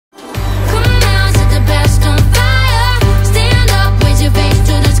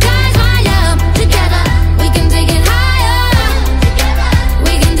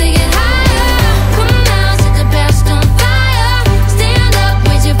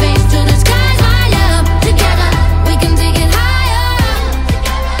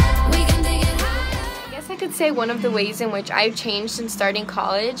say one of the ways in which I've changed since starting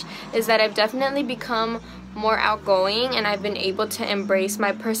college is that I've definitely become more outgoing, and I've been able to embrace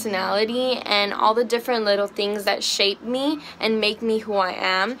my personality and all the different little things that shape me and make me who I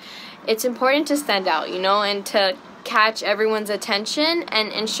am. It's important to stand out, and to catch everyone's attention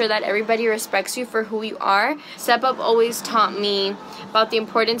and ensure that everybody respects you for who you are. Step Up always taught me about the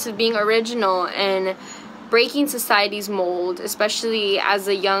importance of being original and breaking society's mold, especially as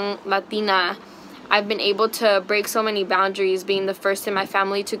a young Latina. I've been able to break so many boundaries, being the first in my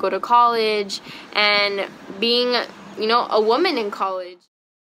family to go to college and being, a woman in college.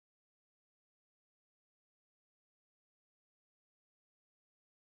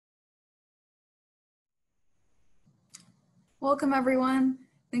 Welcome, everyone.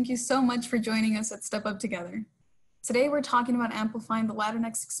 Thank you so much for joining us at Step Up Together. Today, we're talking about amplifying the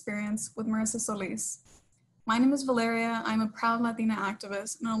Latinx experience with Marissa Solis. My name is Valeria. I'm a proud Latina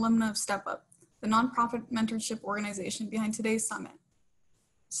activist and an alumna of Step Up, the nonprofit mentorship organization behind today's summit.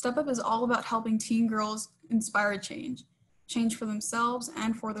 Step Up is all about helping teen girls inspire change for themselves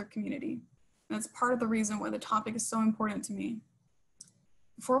and for their community. And it's part of the reason why the topic is so important to me.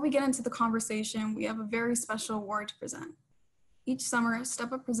 Before we get into the conversation, we have a very special award to present. Each summer,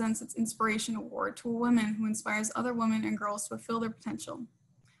 Step Up presents its Inspiration Award to a woman who inspires other women and girls to fulfill their potential.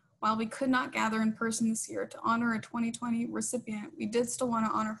 While we could not gather in person this year to honor a 2020 recipient, we did still want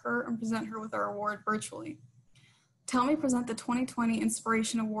to honor her and present her with our award virtually. To help me present the 2020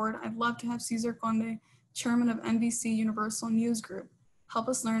 Inspiration Award, I'd love to have Cesar Conde, chairman of NBC Universal News Group, help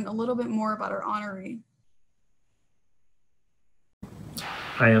us learn a little bit more about our honoree.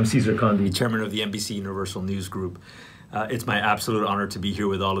 Hi, I'm Cesar Conde, chairman of the NBC Universal News Group. It's my absolute honor to be here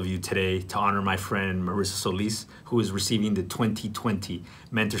with all of you today to honor my friend Marissa Solis, who is receiving the 2020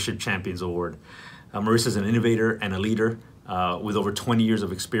 Mentorship Champions Award. Marissa is an innovator and a leader with over 20 years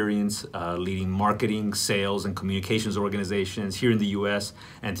of experience leading marketing, sales, and communications organizations here in the US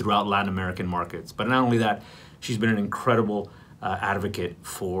and throughout Latin American markets. But not only that, she's been an incredible advocate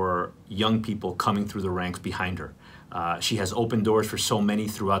for young people coming through the ranks behind her. She has opened doors for so many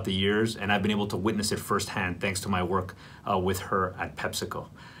throughout the years, and I've been able to witness it firsthand thanks to my work with her at PepsiCo.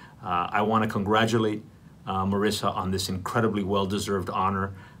 I want to congratulate Marissa on this incredibly well-deserved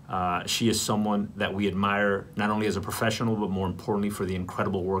honor. She is someone that we admire not only as a professional, but more importantly for the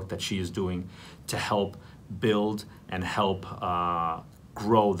incredible work that she is doing to help build and help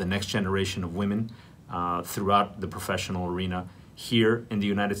grow the next generation of women throughout the professional arena here in the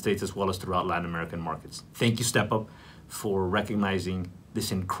United States as well as throughout Latin American markets. Thank you, Step Up, for recognizing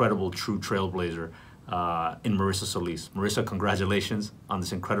this incredible true trailblazer in Marissa Solis. Marissa, congratulations on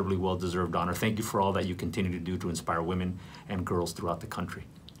this incredibly well-deserved honor. Thank you for all that you continue to do to inspire women and girls throughout the country.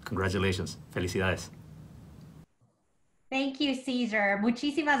 Congratulations. Felicidades. Thank you, Cesar.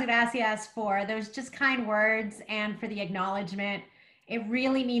 Muchísimas gracias for those just kind words and for the acknowledgement. It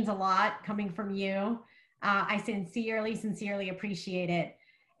really means a lot coming from you. I sincerely appreciate it.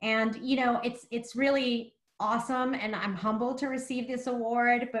 And, it's really awesome, and I'm humbled to receive this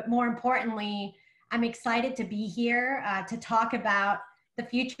award, but more importantly, I'm excited to be here to talk about the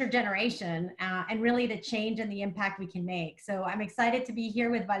future generation and really the change and the impact we can make. So I'm excited to be here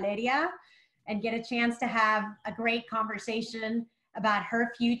with Valeria and get a chance to have a great conversation about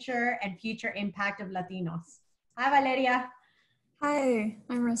her future and future impact of Latinos. Hi, Valeria. Hi,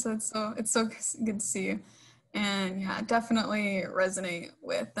 I'm Marissa. It's so good to see you. And yeah, definitely resonate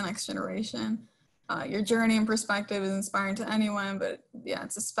with the next generation. Your journey and perspective is inspiring to anyone, but yeah,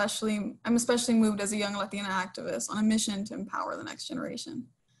 I'm especially moved as a young Latina activist on a mission to empower the next generation.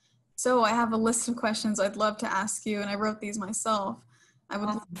 So I have a list of questions I'd love to ask you, and I wrote these myself. I would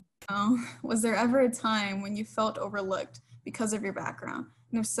love to know, was there ever a time when you felt overlooked because of your background?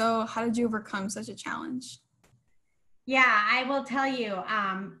 And if so, how did you overcome such a challenge? Yeah, I will tell you,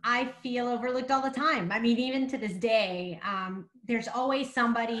 I feel overlooked all the time. I mean, even to this day, there's always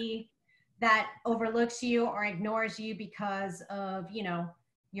somebody that overlooks you or ignores you because of,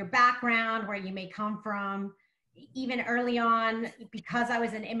 your background, where you may come from. Even early on, because I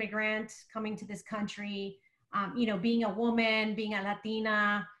was an immigrant coming to this country, being a woman, being a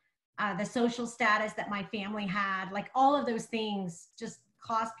Latina, the social status that my family had, like all of those things just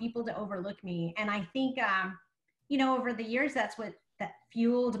caused people to overlook me. And I think, over the years, that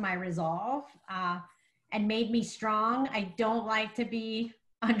fueled my resolve and made me strong. I don't like to be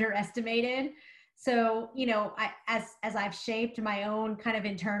underestimated. So, as I've shaped my own kind of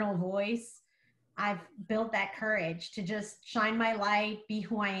internal voice, I've built that courage to just shine my light, be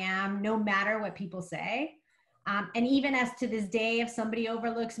who I am, no matter what people say. And even as to this day, if somebody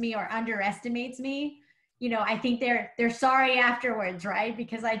overlooks me or underestimates me, I think they're sorry afterwards, right?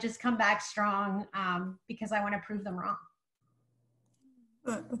 Because I just come back strong, because I want to prove them wrong.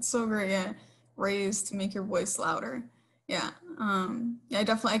 That's so great. Yeah, raised to make your voice louder. Yeah. Yeah,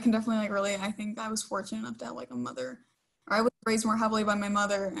 I can definitely like relate. I think I was fortunate enough to have like a mother, or I was raised more heavily by my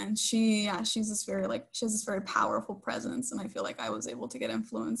mother, and she has this very powerful presence, and I feel like I was able to get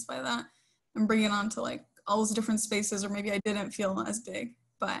influenced by that and bring it on to like all those different spaces, or maybe I didn't feel as big,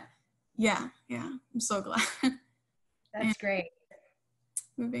 but yeah, I'm so glad. That's great.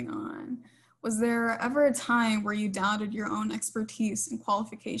 Moving on. Was there ever a time where you doubted your own expertise and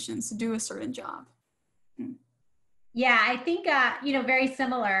qualifications to do a certain job? Yeah, I think, very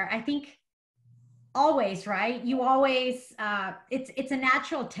similar. I think always, right? You always, it's a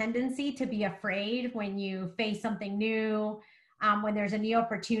natural tendency to be afraid when you face something new, when there's a new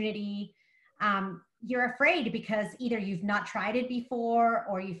opportunity. You're afraid because either you've not tried it before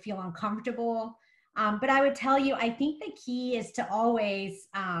or you feel uncomfortable. But I would tell you, I think the key is to always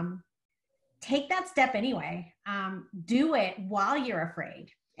take that step anyway. Do it while you're afraid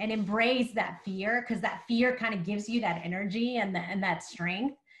and embrace that fear, because that fear kind of gives you that energy and that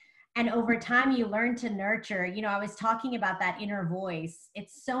strength. And over time, you learn to nurture. I was talking about that inner voice.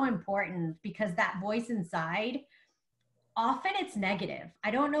 It's so important because that voice inside, often it's negative.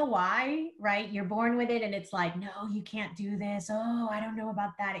 I don't know why, right? You're born with it and it's like, no, you can't do this. Oh, I don't know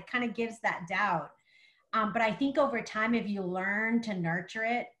about that. It kind of gives that doubt. But I think over time, if you learn to nurture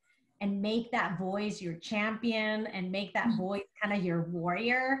it and make that voice your champion and make that voice kind of your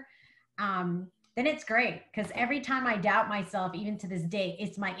warrior, then it's great. Because every time I doubt myself, even to this day,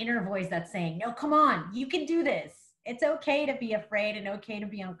 it's my inner voice that's saying, no, come on, you can do this. It's okay to be afraid and okay to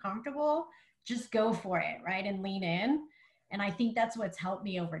be uncomfortable. Just go for it, right? And lean in. And I think that's what's helped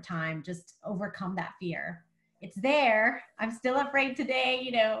me over time, just overcome that fear. It's there. I'm still afraid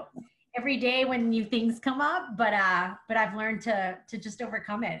today, every day when new things come up, but I've learned to just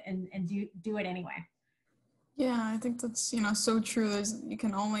overcome it and do it anyway. Yeah, I think that's, so true. You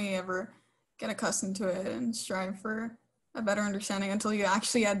can only ever get accustomed to it and strive for a better understanding until you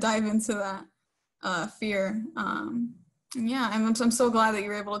actually dive into that fear. And yeah, I'm so glad that you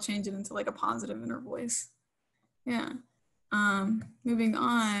were able to change it into like a positive inner voice. Yeah. Moving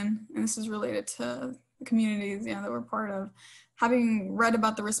on, and this is related to the communities, that we're part of. Having read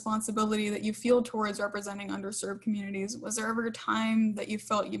about the responsibility that you feel towards representing underserved communities, was there ever a time that you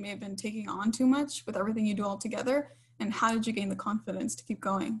felt you may have been taking on too much with everything you do all together? And how did you gain the confidence to keep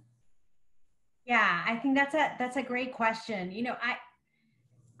going? Yeah, I think that's a great question.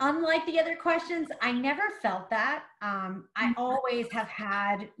 Unlike the other questions, I never felt that. I always have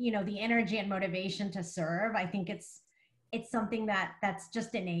had, the energy and motivation to serve. I think it's something that's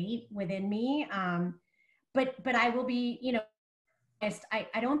just innate within me. But I will be, honest,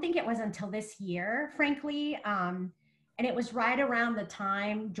 I don't think it was until this year, frankly. And it was right around the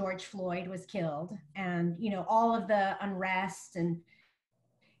time George Floyd was killed, and, all of the unrest and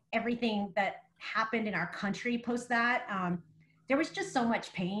everything that happened in our country post that. There was just so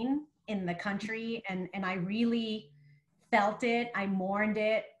much pain in the country, and I really felt it. I mourned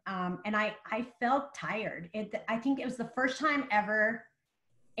it, and I felt tired. I think it was the first time ever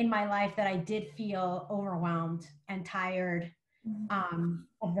in my life that I did feel overwhelmed and tired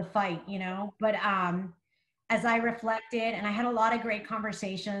of the fight, But as I reflected, and I had a lot of great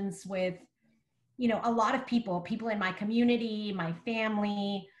conversations with, a lot of people in my community, my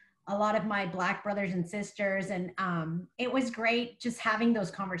family, a lot of my Black brothers and sisters. And it was great just having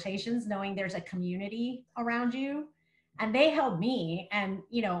those conversations, knowing there's a community around you, and they helped me. And,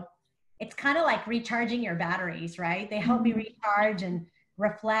 it's kind of like recharging your batteries, right? They helped me recharge and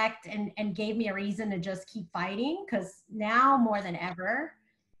reflect, and gave me a reason to just keep fighting. Because now more than ever,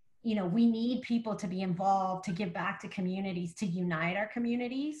 we need people to be involved, to give back to communities, to unite our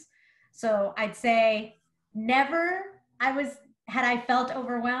communities. So I'd say never had I felt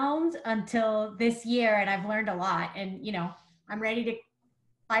overwhelmed until this year, and I've learned a lot, and I'm ready to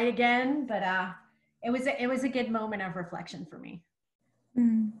fight again. But it was a good moment of reflection for me.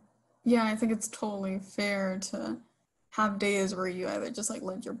 Yeah, I think it's totally fair to have days where you either just like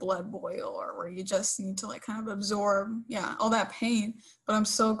let your blood boil, or where you just need to like kind of absorb all that pain. But I'm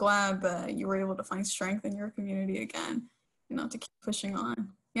so glad that you were able to find strength in your community again, to keep pushing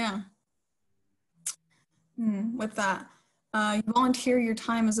on. With that, you volunteer your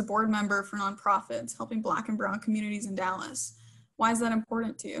time as a board member for nonprofits helping Black and Brown communities in Dallas. Why is that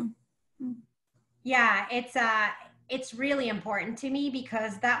important to you? Yeah, it's really important to me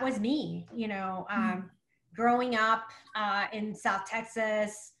because that was me, growing up in South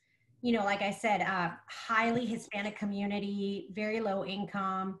Texas, like I said, highly Hispanic community, very low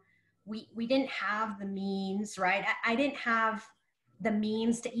income, we didn't have the means, right? I didn't have the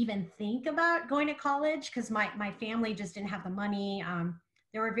means to even think about going to college because my family just didn't have the money.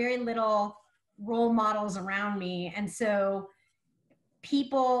 There were very little role models around me. And so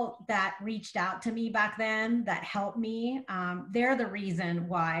people that reached out to me back then that helped me, they're the reason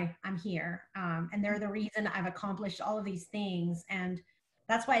why I'm here. And they're the reason I've accomplished all of these things. And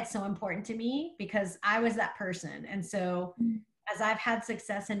that's why it's so important to me, because I was that person. And so as I've had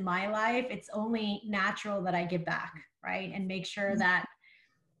success in my life, it's only natural that I give back, right? And make sure that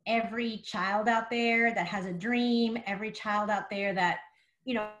every child out there that has a dream, every child out there that,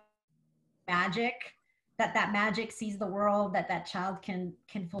 you know, magic, that magic sees the world, that child can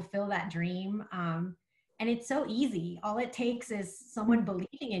fulfill that dream. And it's so easy. All it takes is someone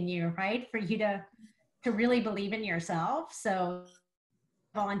believing in you, right? For you to really believe in yourself. So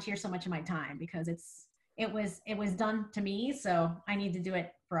I volunteer so much of my time because it was done to me. So I need to do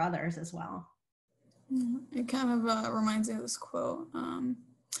it for others as well. It kind of reminds me of this quote,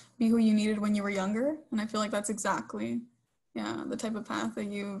 be who you needed when you were younger. And I feel like that's exactly, the type of path that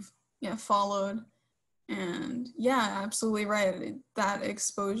you've followed. And absolutely right. That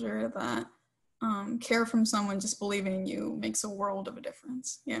exposure, that care from someone just believing in you makes a world of a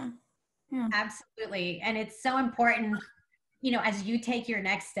difference. Yeah. Absolutely. And it's so important, you know, as you take your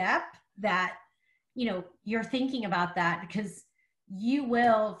next step, that, you know, you're thinking about that, because you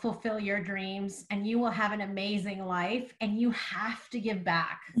will fulfill your dreams and you will have an amazing life, and you have to give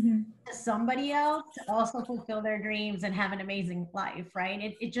back to somebody else to also fulfill their dreams and have an amazing life,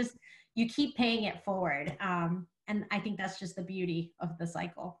 right? It just, you keep paying it forward. And I think that's just the beauty of the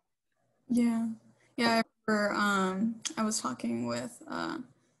cycle. Yeah. I remember I was talking with the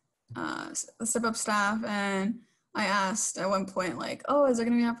Step Up staff, and I asked at one point, like, oh, is there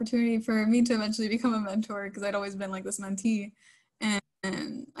going to be an opportunity for me to eventually become a mentor? Because I'd always been like this mentee.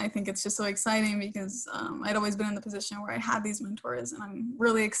 And I think it's just so exciting because I'd always been in the position where I had these mentors, and I'm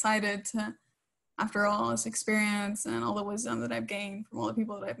really excited to, after all this experience and all the wisdom that I've gained from all the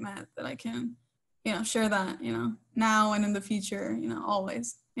people that I've met, that I can, share that, now and in the future,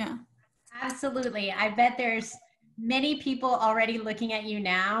 always. Yeah. Absolutely. I bet there's many people already looking at you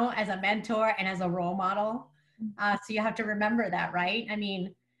now as a mentor and as a role model. So you have to remember that, right? I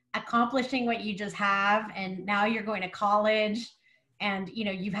mean, accomplishing what you just have, and now you're going to college, and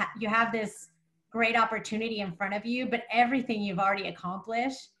you have this great opportunity in front of you, but everything you've already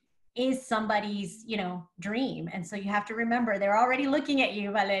accomplished is somebody's, dream. And so you have to remember they're already looking at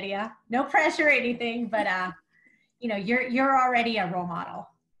you, Valeria. No pressure or anything, but you're already a role model.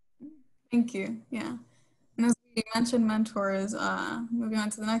 Thank you. Yeah. And as we mentioned mentors, moving on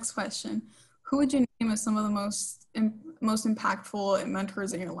to the next question, who would you name as some of the most impactful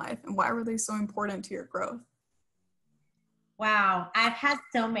mentors in your life, and why were they so important to your growth? Wow, I've had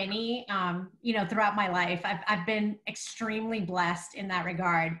so many, throughout my life. I've been extremely blessed in that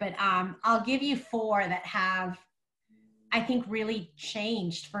regard, but I'll give you 4 that have, I think, really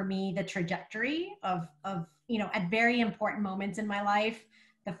changed for me the trajectory of at very important moments in my life.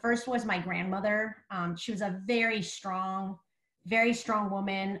 The first was my grandmother. She was a very strong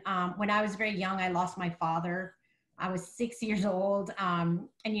woman. When I was very young, I lost my father. I was 6 years old. And,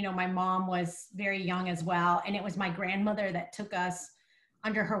 my mom was very young as well. And it was my grandmother that took us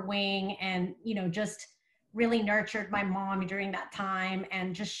under her wing and, just really nurtured my mom during that time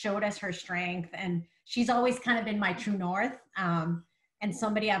and just showed us her strength. And she's always kind of been my true north, and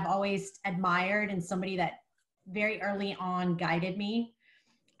somebody I've always admired, and somebody that very early on guided me.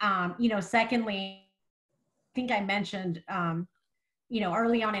 Secondly, I think I mentioned,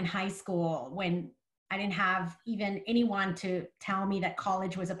 early on in high school, when I didn't have even anyone to tell me that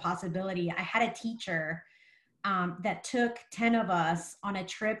college was a possibility, I had a teacher that took 10 of us on a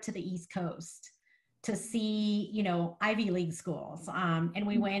trip to the East Coast to see, Ivy League schools. And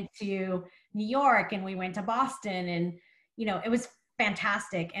we went to New York, and we went to Boston, and, it was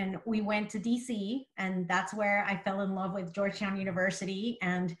fantastic. And we went to DC, and that's where I fell in love with Georgetown University.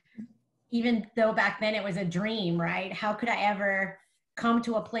 And even though back then it was a dream, right? How could I ever come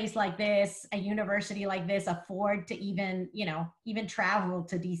to a place like this, a university like this, afford to even travel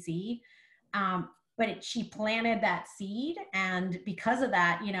to DC? But she planted that seed. And because of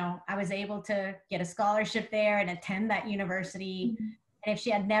that, I was able to get a scholarship there and attend that university. And if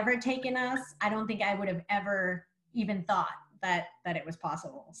she had never taken us, I don't think I would have ever even thought that it was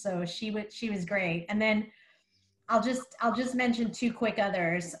possible. So she was great. And then I'll just mention 2 quick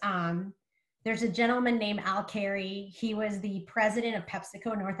others. There's a gentleman named Al Carey. He was the president of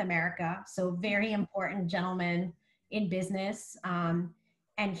PepsiCo North America. So very important gentleman in business.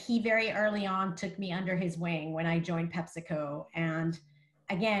 And he very early on took me under his wing when I joined PepsiCo. And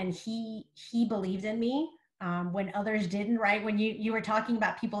again, he believed in me when others didn't, right? When you were talking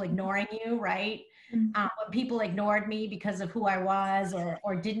about people ignoring you, right? When people ignored me because of who I was,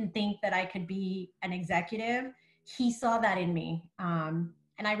 or didn't think that I could be an executive, he saw that in me.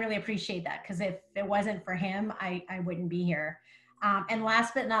 And I really appreciate that, because if it wasn't for him, I wouldn't be here. And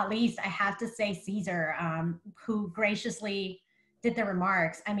last but not least, I have to say Caesar, who graciously did the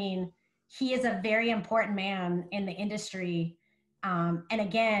remarks. I mean, he is a very important man in the industry. And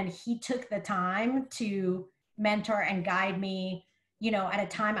again, he took the time to mentor and guide me, at a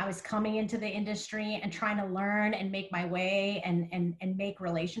time I was coming into the industry and trying to learn and make my way and make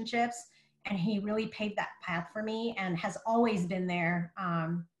relationships. And he really paved that path for me and has always been there,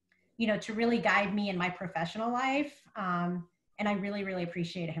 to really guide me in my professional life. And I really, really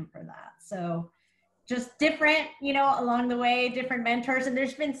appreciate him for that. So just different, along the way, different mentors. And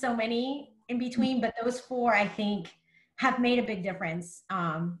there's been so many in between, but those four, I think, have made a big difference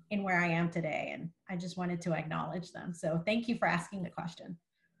in where I am today. And I just wanted to acknowledge them. So thank you for asking the question.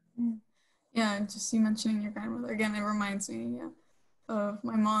 Yeah, just you mentioning your grandmother, again, it reminds me of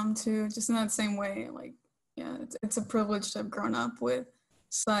my mom too, just in that same way. Like, yeah, it's a privilege to have grown up with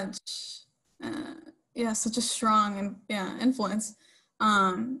such a strong and influence.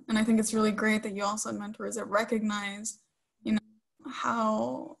 And I think it's really great that you also had mentors that recognize,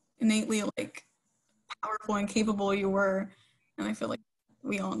 how innately like powerful and capable you were. And I feel like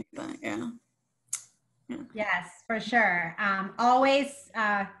we all need that. Yeah. Yes, for sure. Always,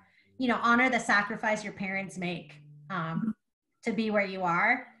 honor the sacrifice your parents make to be where you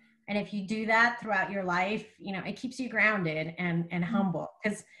are. And if you do that throughout your life, it keeps you grounded and humble,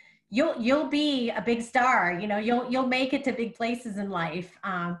 because you'll be a big star, you'll make it to big places in life.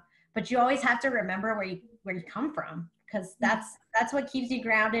 But you always have to remember where you come from, because that's what keeps you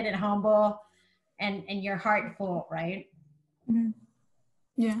grounded and humble and your heart full, right?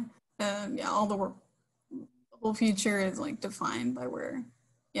 Yeah. All the whole future is like defined by where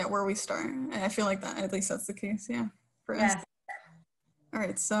we start. And I feel like that, at least that's the case. Yeah. For us. All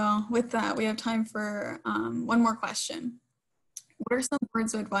right. So with that, we have time for one more question. What are some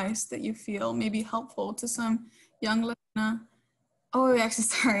words of advice that you feel may be helpful to some young Latina? Oh, actually,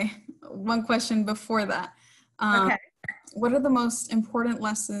 sorry. One question before that. Okay. What are the most important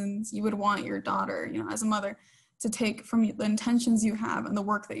lessons you would want your daughter, as a mother, to take from the intentions you have and the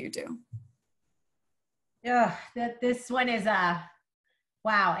work that you do? Yeah, this one is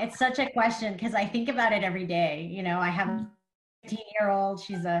wow. It's such a question, because I think about it every day. I have a 15-year-old.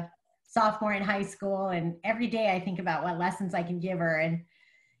 She's a sophomore in high school, and every day I think about what lessons I can give her. And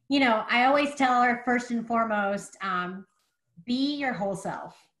I always tell her, first and foremost, be your whole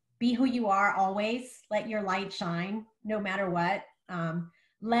self. Be who you are always. Let your light shine no matter what.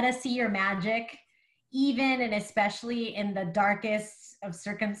 Let us see your magic, even and especially in the darkest of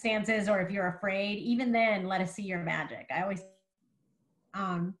circumstances, or if you're afraid, even then, let us see your magic. I always,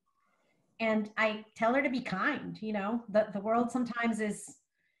 and I tell her to be kind. The world sometimes is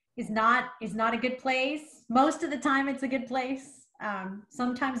not a good place. Most of the time it's a good place.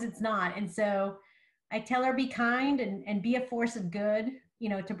 Sometimes it's not. And so I tell her be kind and be a force of good,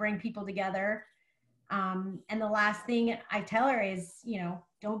 to bring people together. And the last thing I tell her is,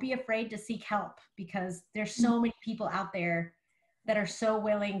 don't be afraid to seek help, because there's so many people out there that are so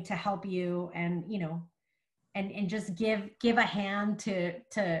willing to help you and, and just give a hand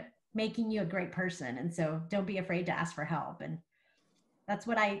to making you a great person. And so don't be afraid to ask for help. And that's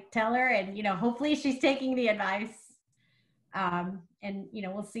what I tell her. And, hopefully she's taking the advice. And,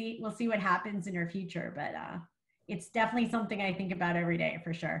 we'll see what happens in her future, but it's definitely something I think about every day,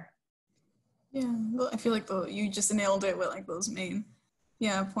 for sure. Yeah, well, I feel like you just nailed it with like those main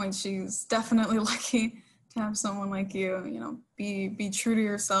points. She's definitely lucky to have someone like you. Be true to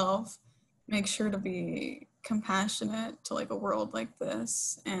yourself, make sure to be compassionate to like a world like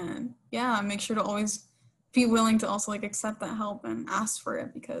this, and make sure to always be willing to also like accept that help and ask for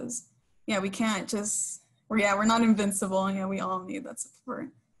it, because we can't just we're not invincible. We all need that support.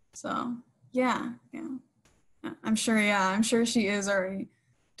 So I'm sure she is already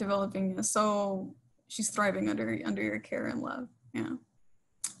developing, so she's thriving under your care and love.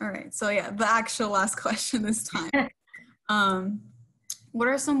 All right, so the actual last question this time. What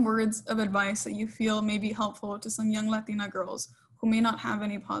are some words of advice that you feel may be helpful to some young Latina girls who may not have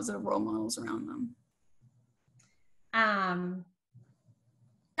any positive role models around them?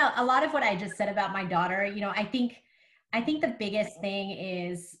 A lot of what I just said about my daughter, I think the biggest thing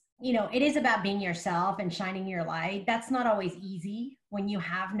is, it is about being yourself and shining your light. That's not always easy when you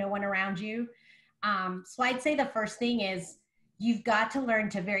have no one around you. So I'd say the first thing is, you've got to learn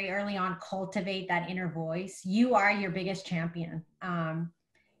to very early on cultivate that inner voice. You are your biggest champion.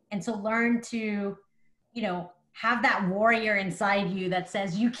 And so learn to, you know, have that warrior inside you that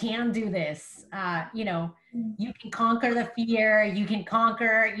says, you can do this. You know, you can conquer the fear, you can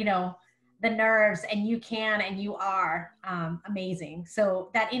conquer, you know, the nerves, and you can, and you are amazing. So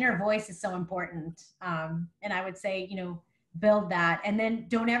that inner voice is so important. And I would say, you know, build that. And then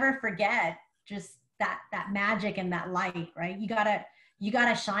don't ever forget just that magic and that light, right? You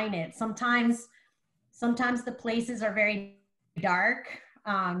gotta shine it. Sometimes the places are very dark,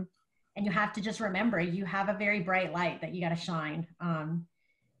 and you have to just remember you have a very bright light that you got to shine.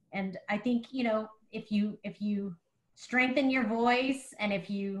 And I think, you know, if you strengthen your voice, and if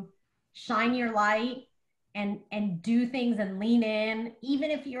you shine your light and do things and lean in,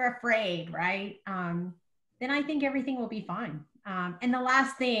 even if you're afraid, right? Then I think everything will be fine. And the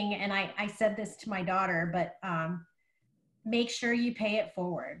last thing, and I said this to my daughter, but make sure you pay it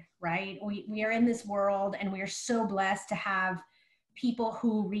forward, right? We are in this world, and we are so blessed to have people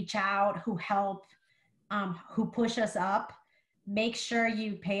who reach out, who help, who push us up. Make sure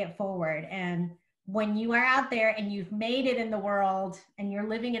you pay it forward. And when you are out there and you've made it in the world and you're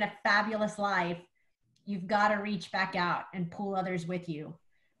living in a fabulous life, you've got to reach back out and pull others with you.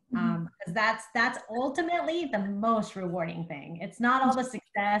 Because that's ultimately the most rewarding thing. It's not all the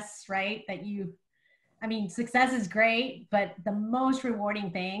success, right? I mean, success is great, but the most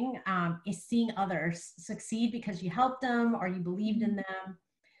rewarding thing is seeing others succeed because you helped them or you believed in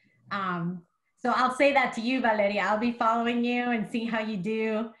them. So I'll say that to you, Valeria. I'll be following you and seeing how you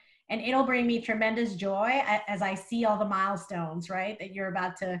do. And it'll bring me tremendous joy as I see all the milestones, right, that you're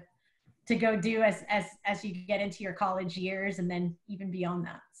about to go do as you get into your college years, and then even beyond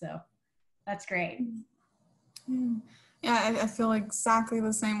that. So that's great. Yeah, I feel exactly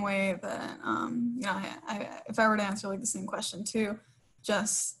the same way that, you know, if I were to answer like the same question too,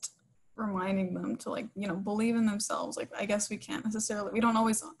 just reminding them to, like, you know, believe in themselves. Like, I guess we don't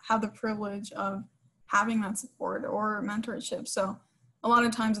always have the privilege of having that support or mentorship. So a lot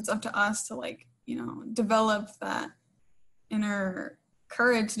of times it's up to us to, like, you know, develop that inner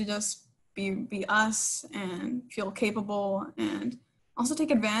courage to just be us and feel capable, and also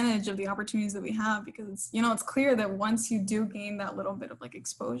take advantage of the opportunities that we have, because, you know, it's clear that once you do gain that little bit of like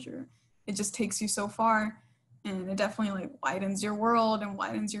exposure, it just takes you so far, and it definitely like widens your world and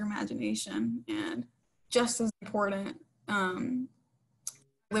widens your imagination. And just as important,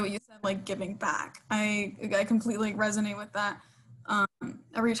 what you said, like giving back, I completely resonate with that.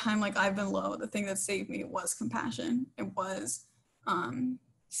 Every time like I've been low, the thing that saved me was compassion. It was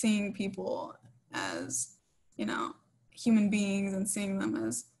seeing people as, you know, human beings, and seeing them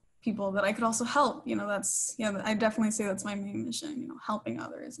as people that I could also help. You know, that's, yeah, I definitely say that's my main mission, you know, helping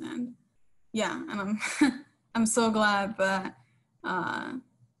others. And yeah, and I'm so glad that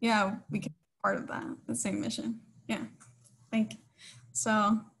yeah, we can be part of that, the same mission. Yeah, thank you.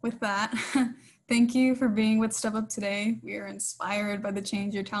 So with that, thank you for being with Step Up today. We are inspired by the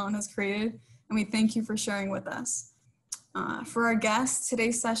change your talent has created, and we thank you for sharing with us. For our guests,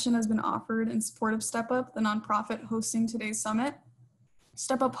 today's session has been offered in support of Step Up, the nonprofit hosting today's summit.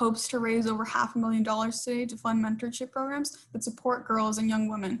 Step Up hopes to raise over $500,000 today to fund mentorship programs that support girls and young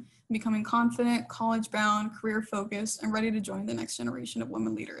women in becoming confident, college-bound, career-focused, and ready to join the next generation of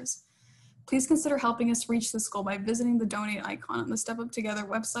women leaders. Please consider helping us reach this goal by visiting the donate icon on the Step Up Together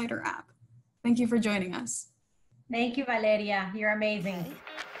website or app. Thank you for joining us. Thank you, Valeria. You're amazing.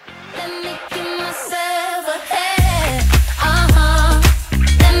 Let me give myself a head.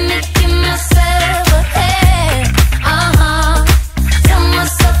 Let me